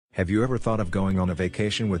Have you ever thought of going on a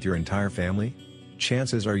vacation with your entire family?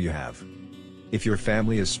 Chances are you have. If your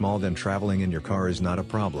family is small, then traveling in your car is not a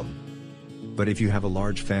problem. But if you have a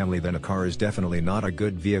large family, then a car is definitely not a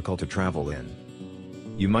good vehicle to travel in.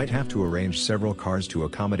 You might have to arrange several cars to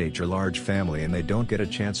accommodate your large family and they don't get a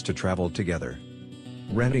chance to travel together.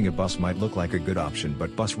 Renting a bus might look like a good option,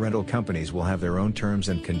 but bus rental companies will have their own terms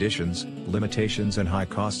and conditions, limitations and high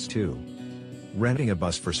costs too. Renting a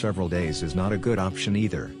bus for several days is not a good option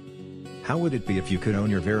either. How would it be if you could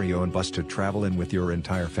own your very own bus to travel in with your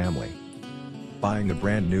entire family? Buying a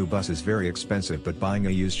brand new bus is very expensive, but buying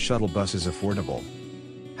a used shuttle bus is affordable.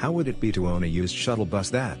 How would it be to own a used shuttle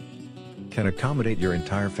bus that can accommodate your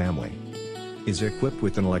entire family? Is equipped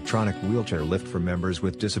with an electronic wheelchair lift for members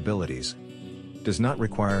with disabilities. Does not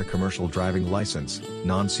require a commercial driving license,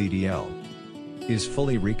 non-CDL. Is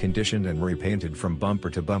fully reconditioned and repainted from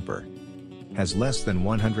bumper to bumper. Has less than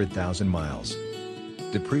 100,000 miles.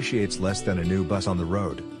 Depreciates less than a new bus on the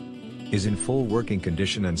road. Is in full working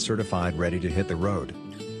condition and certified ready to hit the road.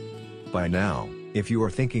 By now, if you are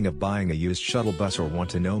thinking of buying a used shuttle bus or want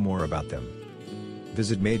to know more about them,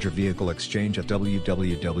 visit Major Vehicle Exchange at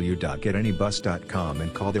www.getanybus.com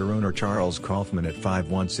and call their owner Charles Kaufman at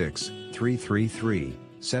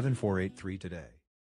 516-333-7483 today.